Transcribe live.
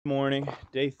Morning,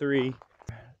 day 3.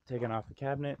 Taking off the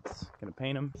cabinets, gonna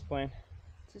paint them. This plan.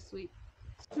 It's a sweet.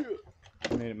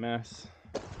 Made a mess.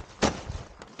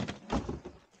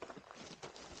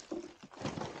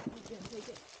 Take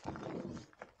it.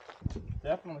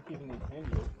 Definitely keeping these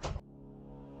hinges.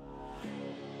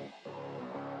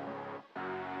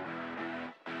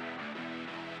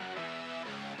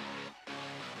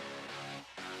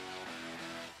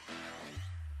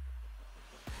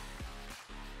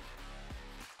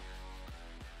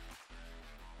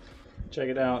 Check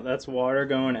it out, that's water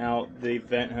going out the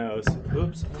vent hose.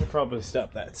 Oops, I'll probably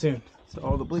stop that soon so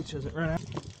all the bleach doesn't run out.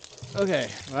 Okay,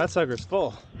 well that sucker's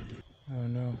full. Oh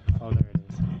no, oh there it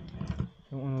is.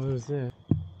 Don't want to lose this.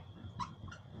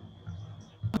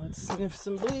 Let's sniff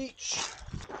some bleach.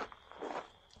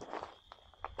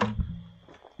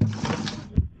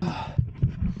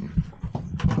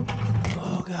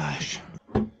 Oh gosh.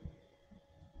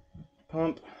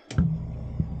 Pump.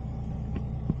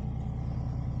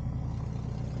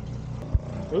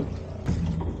 Oop.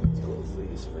 Let's close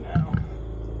these for now.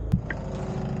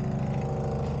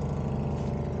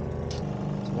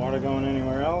 Is water going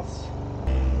anywhere else?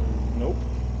 Nope.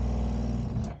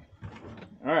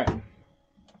 Alright. I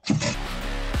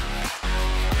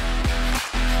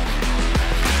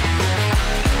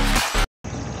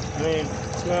mean,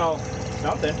 smell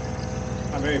something.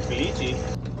 Not very bleachy.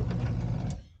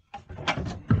 I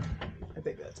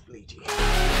think that's bleachy.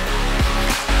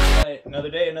 Alright, another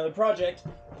day, another project.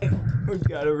 We've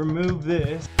got to remove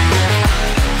this.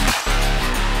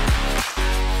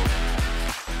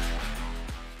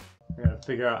 We gotta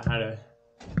figure out how to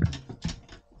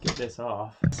get this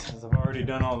off, because I've already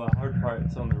done all the hard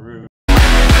parts on the roof.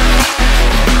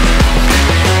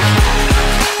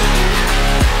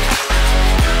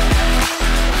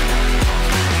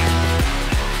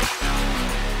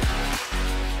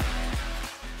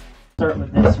 Start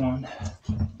with this one.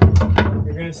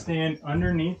 You're going to stand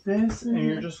underneath this and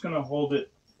you're just going to hold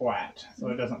it flat so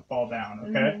it doesn't fall down,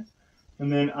 okay?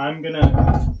 And then I'm going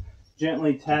to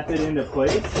gently tap it into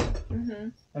place.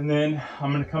 And then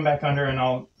I'm going to come back under and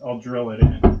I'll drill it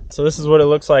in. So this is what it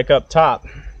looks like up top.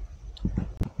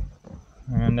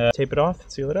 And tape it off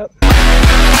and seal it up.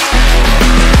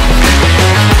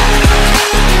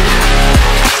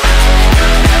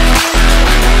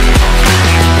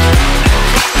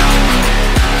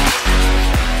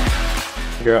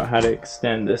 Figure out how to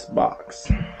extend this box.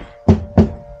 It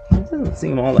doesn't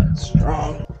seem all that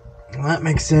strong. Well, that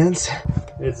makes sense.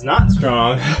 It's not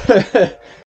strong. So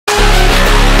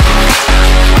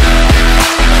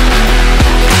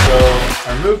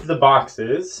I removed the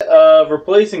boxes.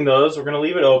 Replacing those, we're going to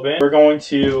leave it open. We're going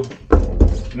to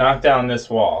knock down this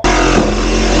wall.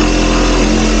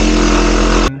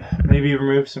 Maybe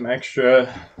remove some of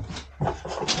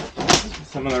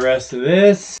the rest of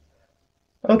this.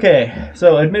 Okay,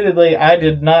 so admittedly I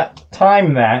did not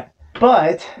time that,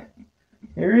 but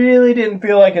it really didn't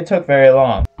feel like it took very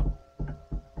long.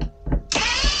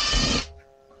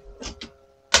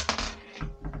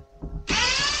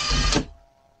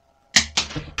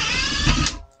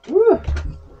 Woo!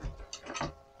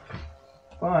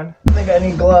 Fun. I think I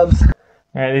need gloves.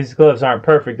 Alright, these gloves aren't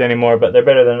perfect anymore, but they're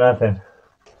better than nothing.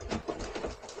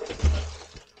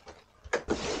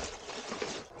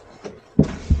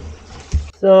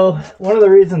 So, one of the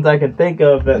reasons I can think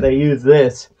of that they use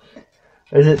this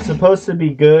is it's supposed to be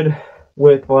good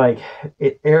with like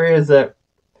areas that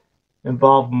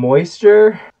involve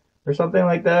moisture or something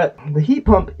like that. The heat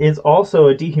pump is also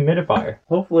a dehumidifier.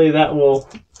 Hopefully that will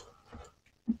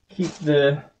keep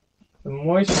the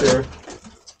moisture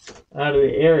out of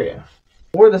the area.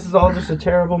 Or this is all just a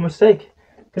terrible mistake.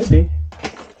 Could be.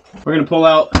 We're going to pull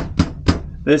out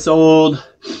this old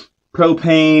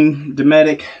propane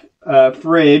Dometic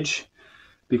fridge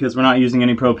because we're not using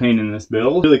any propane in this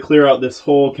build. Really clear out this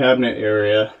whole cabinet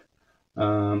area,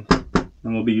 and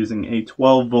we'll be using a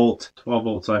 12 volt /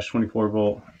 24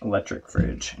 volt electric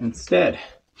fridge instead.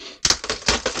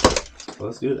 So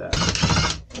let's do that.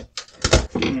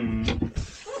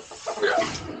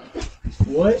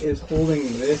 What is holding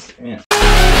this in?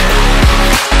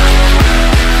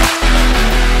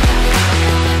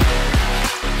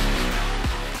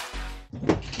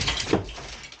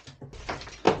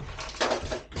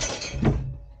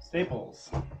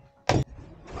 Staples.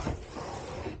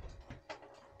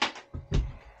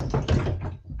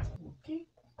 Okay.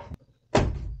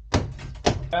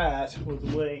 That was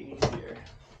way easier.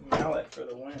 Mallet for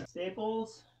the win.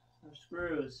 Staples or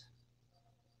screws?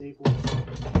 Staples.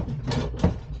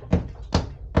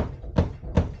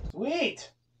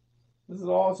 Sweet! This is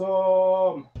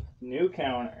awesome! New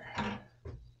counter.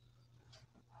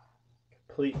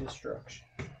 Complete destruction.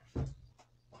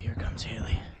 comes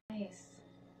Haley. Nice.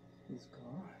 He's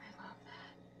gone. I love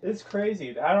that. It's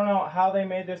crazy. I don't know how they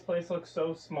made this place look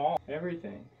so small.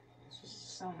 Everything. It's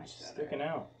just So much better. sticking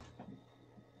out.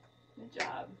 Good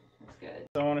job. That's good.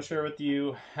 So I want to share with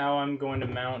you how I'm going to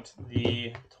mount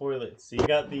the toilets. So you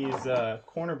got these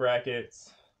corner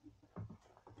brackets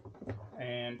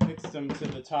and fixed them to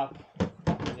the top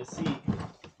of the seat.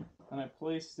 And I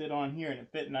placed it on here and it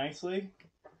fit nicely.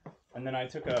 And then I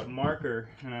took a marker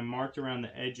and I marked around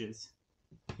the edges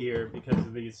here because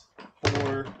of these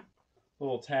 4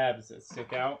 little tabs that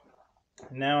stick out.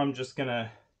 Now I'm just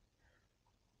gonna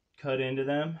cut into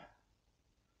them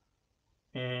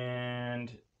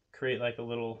and create like a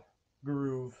little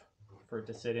groove for it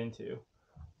to sit into.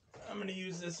 I'm gonna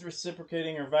use this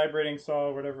reciprocating or vibrating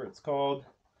saw, whatever it's called.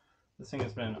 This thing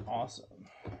has been awesome.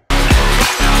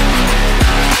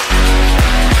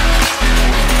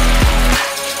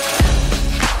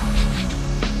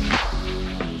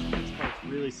 This part's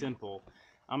really simple.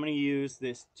 I'm gonna use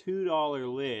this $2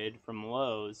 lid from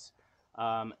Lowe's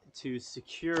to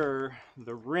secure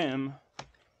the rim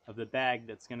of the bag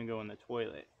that's gonna go in the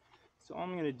toilet. So all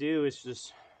I'm gonna do is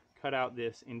just cut out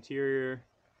this interior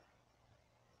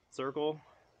circle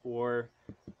for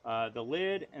the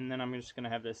lid, and then I'm just gonna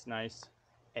have this nice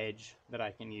edge that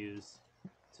I can use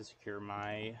to secure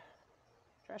my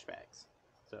trash bags.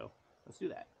 So let's do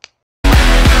that.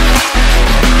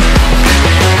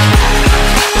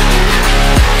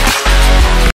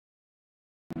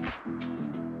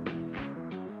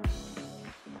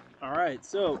 Alright,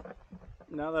 so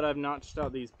now that I've notched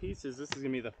out these pieces, this is going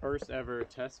to be the first ever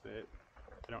test fit.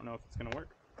 I don't know if it's going to work.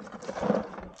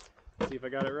 Let's see if I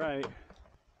got it right.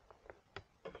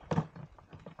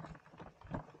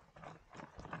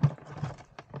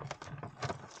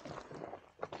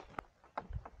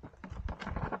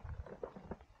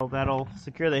 Well, that'll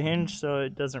secure the hinge so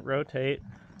it doesn't rotate,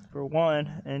 for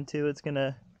 1, and 2, it's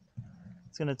gonna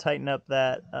tighten up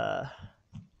that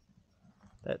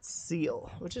that seal,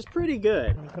 which is pretty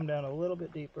good. I'm gonna come down a little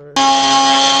bit deeper.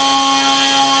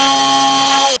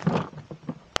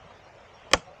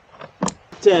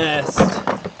 Test.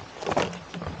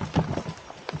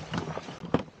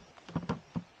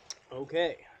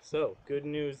 Okay, so good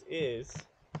news is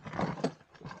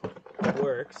it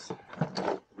works.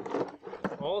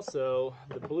 Also,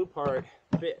 the blue part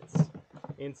fits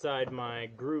inside my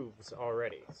grooves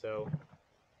already, so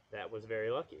that was very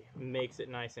lucky. Makes it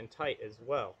nice and tight as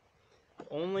well. The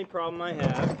only problem I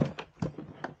have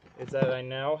is that I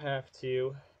now have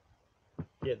to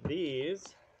get these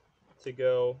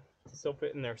to still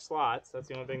fit in their slots. That's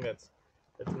the only thing that's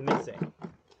missing.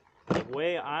 The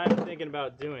way I'm thinking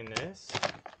about doing this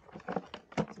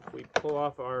is if we pull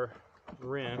off our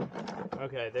rim.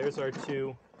 Okay, there's our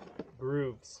 2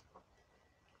 grooves.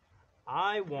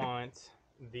 I want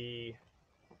the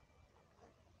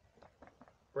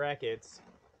brackets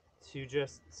to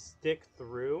just stick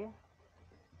through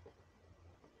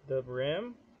the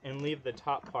rim and leave the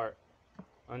top part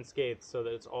unscathed so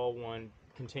that it's all one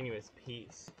continuous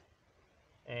piece.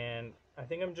 And I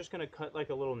think I'm just going to cut like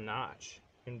a little notch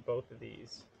in both of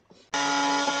these.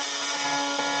 I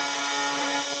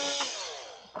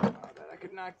bet I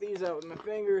could knock these out with my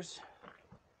fingers.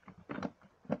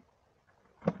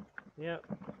 Yep.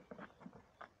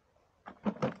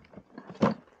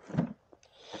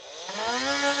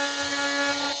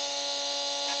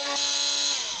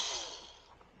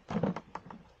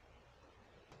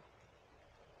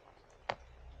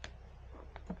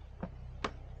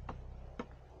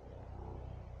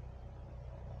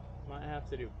 Might have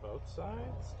to do both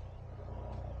sides.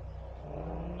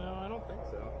 No, I don't think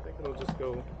so. I think it'll just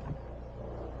go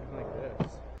like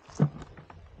this.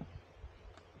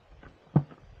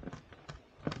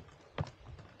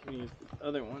 Can use the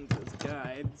other ones as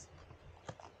guides.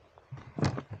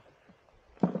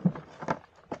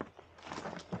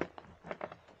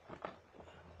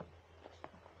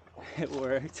 It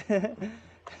worked.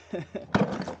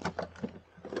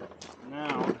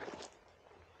 Now,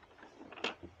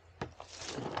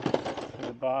 to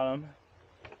the bottom.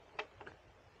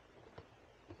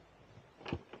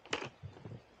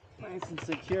 Nice and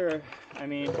secure. I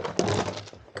mean,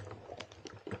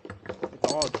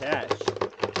 it's all attached.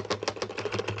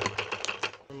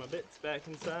 Throw my bits back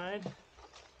inside.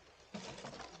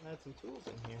 Add some tools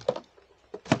in here.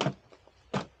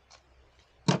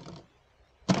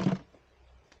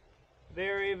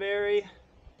 Very, very,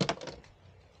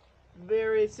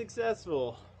 very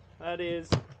successful. That is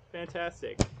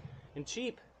fantastic. And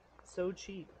cheap. So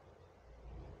cheap.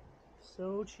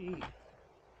 So cheap.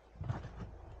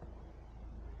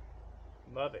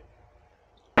 Love it.